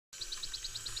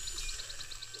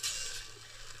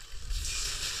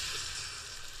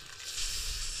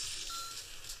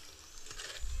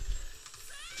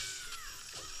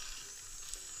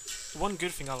one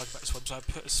good thing I like about this web is I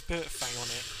put a spirit fang on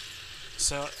it,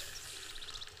 so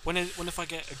if I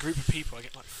get a group of people, I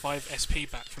get like 5 SP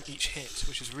back from each hit,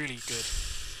 which is really good.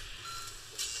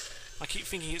 I keep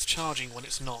thinking it's charging when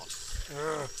it's not.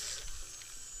 Ugh.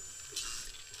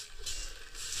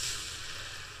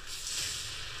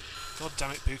 God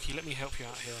damn it, Buki, let me help you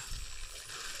out here.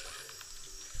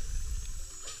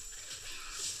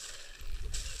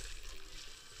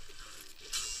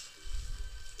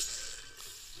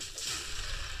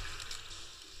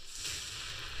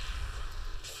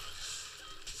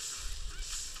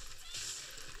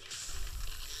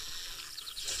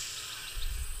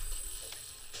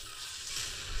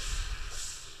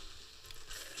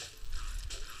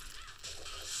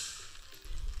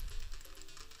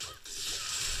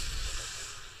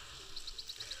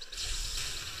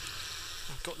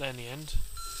 Got there in the end.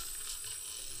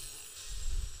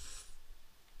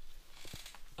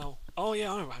 Oh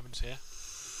yeah, I know what happens here.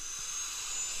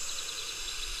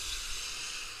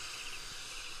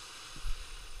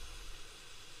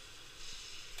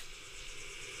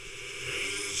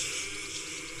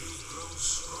 You've grown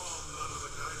strong under the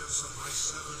guidance of my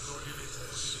seven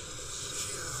prohibitors.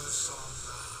 Hear her song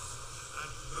now,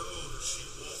 and know that she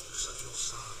walks at your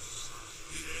side.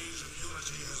 The age of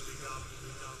unity has begun,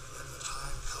 and the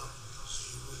time comes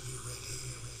you will be ready.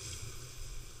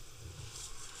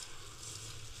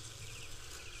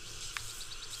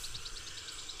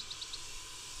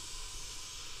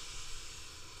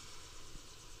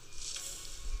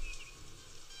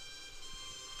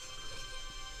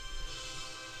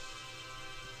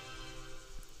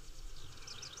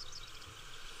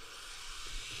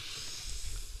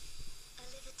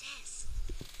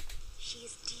 She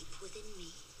is deep within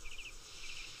me.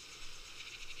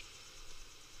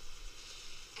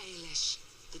 Ailish,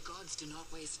 the gods do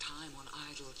not waste time on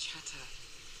idle chatter.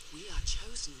 We are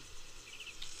chosen.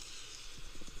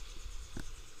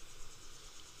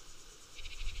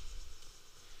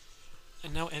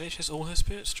 And now Ailish has all her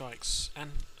spirit strikes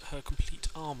and her complete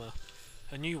armour.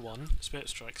 Her new one, spirit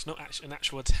strikes, not an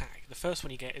actual attack. The first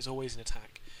one you get is always an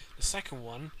attack. The second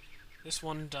one, this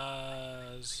one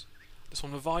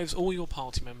revives all your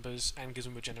party members and gives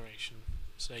them regeneration.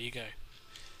 So there you go.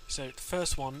 So the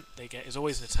first one they get is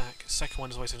always an attack. The second one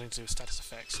is always something to do with status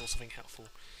effects or something helpful.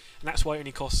 And that's why it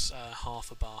only costs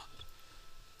half a bar.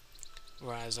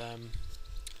 Whereas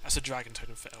that's a dragon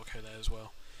totem for Elco there as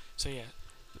well. So yeah,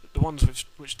 the ones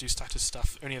which do status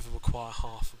stuff only ever require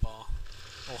half a bar.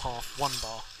 Or one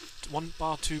bar. 1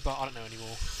 bar, 2 bar, I don't know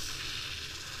anymore.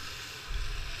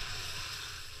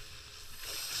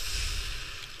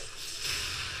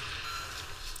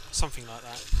 Something like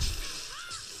that.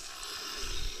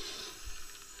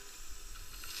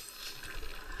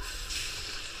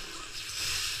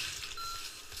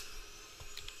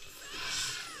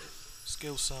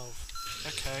 Skill solve.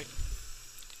 Okay.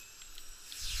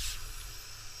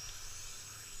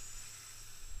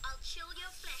 I'll chill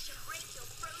your flesh and break your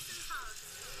frozen heart.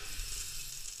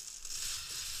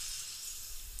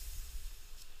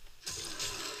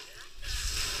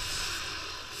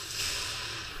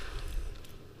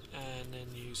 And then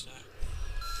use that.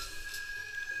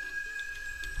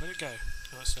 Where'd it go?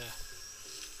 Oh, it's there.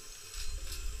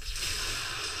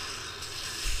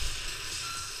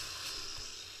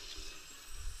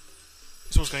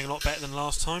 This one's going a lot better than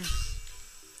last time.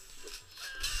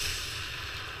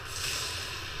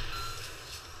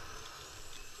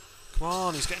 Come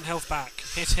on, he's getting health back.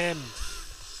 Hit him.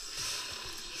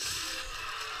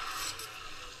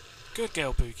 Good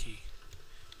girl, Buki.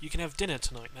 You can have dinner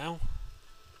tonight now.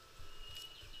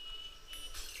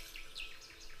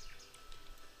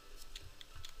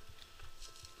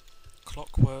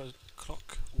 Clockwork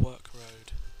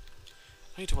Road.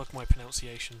 I need to work on my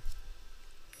pronunciation.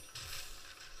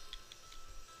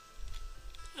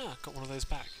 Ah, got one of those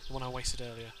back. The one I wasted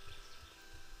earlier.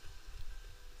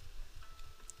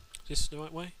 Is this the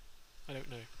right way? I don't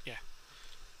know. Yeah.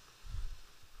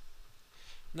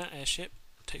 And that airship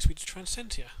takes me to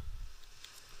Transcentia.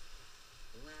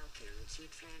 Welcome to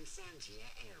Transcentia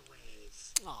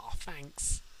Airways. Aw,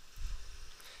 thanks.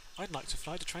 I'd like to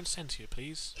fly to Transcentia,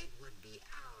 please. It would be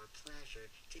our pleasure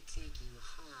to take you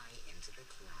high into the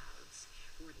clouds,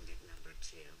 wouldn't it, number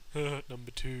 2?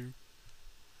 Number 2.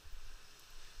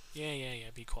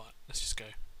 Yeah, be quiet. Let's just go.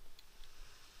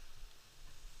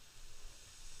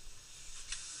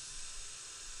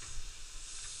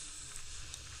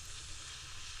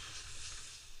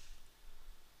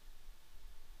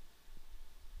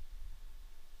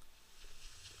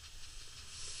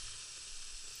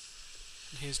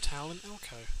 And here's Tal and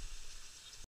Elco.